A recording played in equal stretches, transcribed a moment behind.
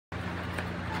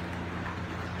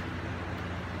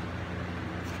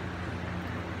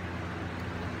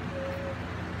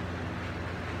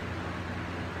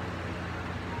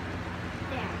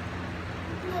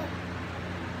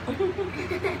Okay,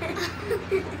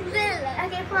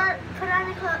 put on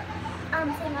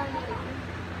a thing on the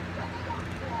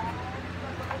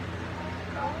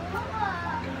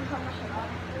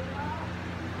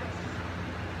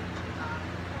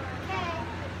Okay.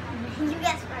 You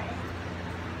guess first.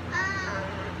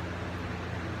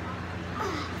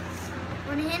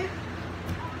 One in.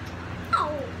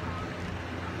 Oh.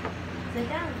 Sit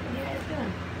down. What are you guys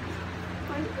doing?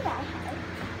 One did I have?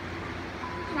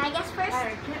 Can I guess first?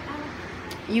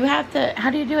 You have to. How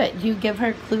do you do it? Do you give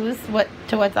her clues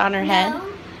to what's on her head? No.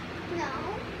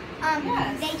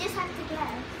 Yes. They just have to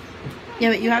guess. Yeah,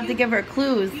 but you have to give her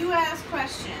clues. You ask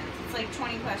questions. It's like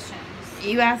 20 questions.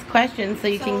 You ask questions so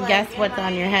you can like, guess what's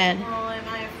on your head. Well, am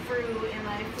I a fruit? Am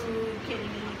I food? Can you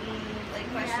eat? Like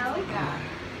questions like that.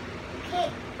 Okay.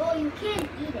 Well, you can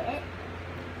eat it.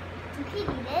 You can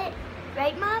eat it,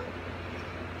 right, Mom?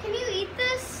 Can you eat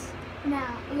this? No.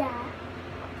 Yeah.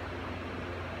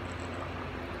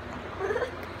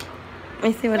 Let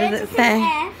me see. What does it say?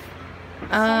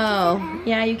 Oh,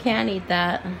 yeah, you can eat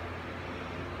that.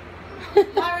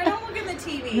 Lyra, don't look at the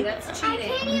TV. That's I cheating.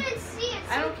 can't even see it.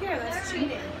 I don't care. That's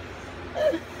cheating.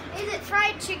 Is it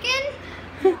fried chicken?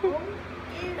 No.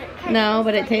 No,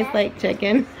 but it tastes like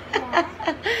chicken. Yeah.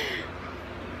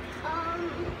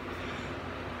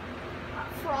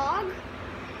 Frog?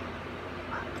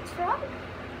 It's frog?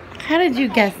 How did you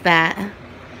guess that?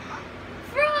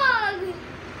 Frog!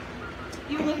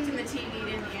 You looked in the TV,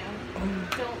 didn't you?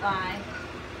 Don't lie.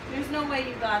 There's no way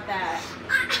you got that.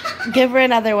 Give her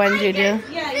another one, Juju.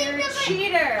 Yeah, you're a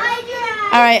cheater. I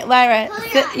do. All right, Lyra,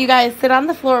 you guys sit on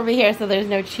the floor over here so there's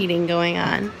no cheating going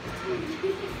on.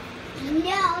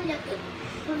 No.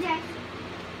 Okay.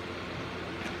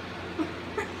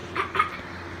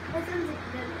 This one's a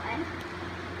good one.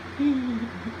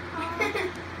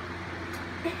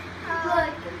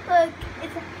 Look.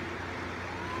 It's a...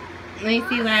 Let me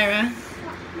see, Lyra.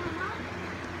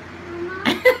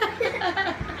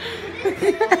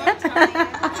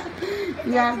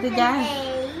 You have to guess.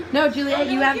 No, Juliet,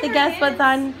 you have to guess what's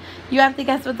on. You have to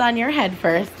guess what's on your head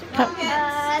first. Come.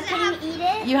 Can you eat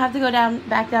it? You have to go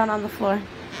back down on the floor.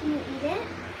 Can you eat it?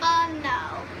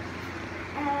 No.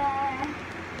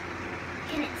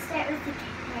 Can it start with the K?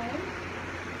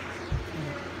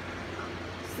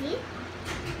 See?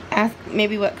 Ask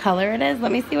maybe what color it is.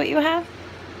 Let me see what you have.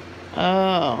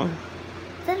 Oh.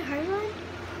 Is that a hard one?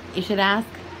 You should ask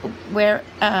where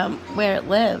it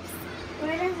lives.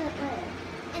 Where does it live?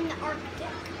 In the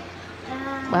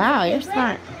Arctic. Wow, you're is it-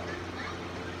 smart.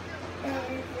 Is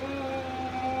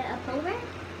it a polar bear?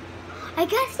 I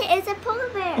guess it is a polar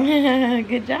bear.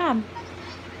 Good job.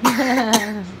 Okay,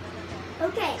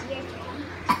 your turn.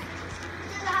 Does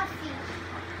it have feet?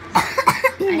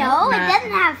 No, it not.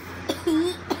 doesn't have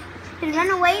feet. It run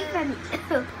away from you. Is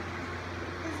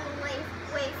it away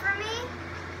from me?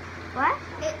 What?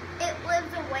 It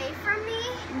lives away from me?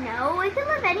 No, it can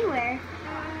live anywhere.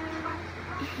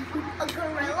 A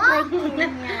gorilla?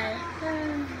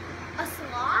 A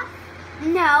sloth?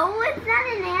 No, it's not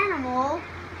an animal.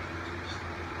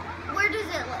 Where does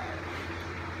it live?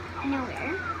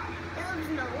 Nowhere. It lives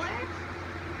nowhere?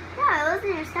 No, it lives in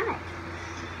your stomach.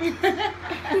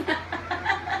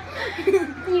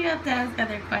 You have to ask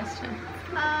other questions.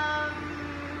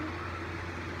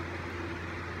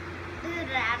 Is it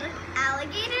an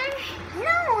alligator?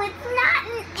 No, it's not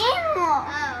an animal.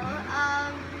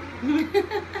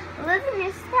 It lives in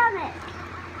your stomach.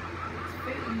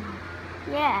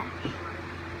 Yeah.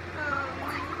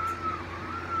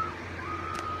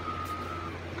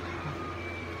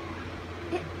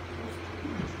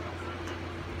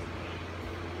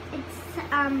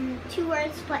 It's 2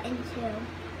 words split in 2.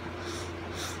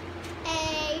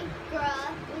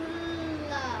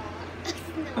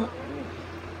 No.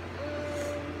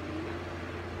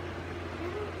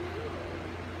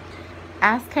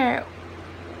 Ask her,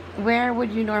 where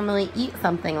would you normally eat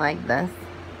something like this?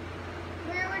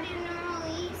 Where would you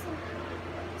normally eat something like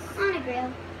this? On a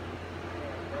grill.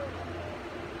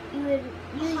 You would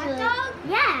usually... Hot dog?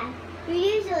 Yeah. You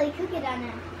usually cook it on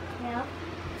a grill.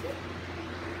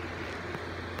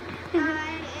 I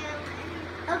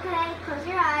am... Okay, close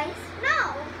your eyes. No,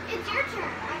 it's your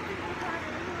turn.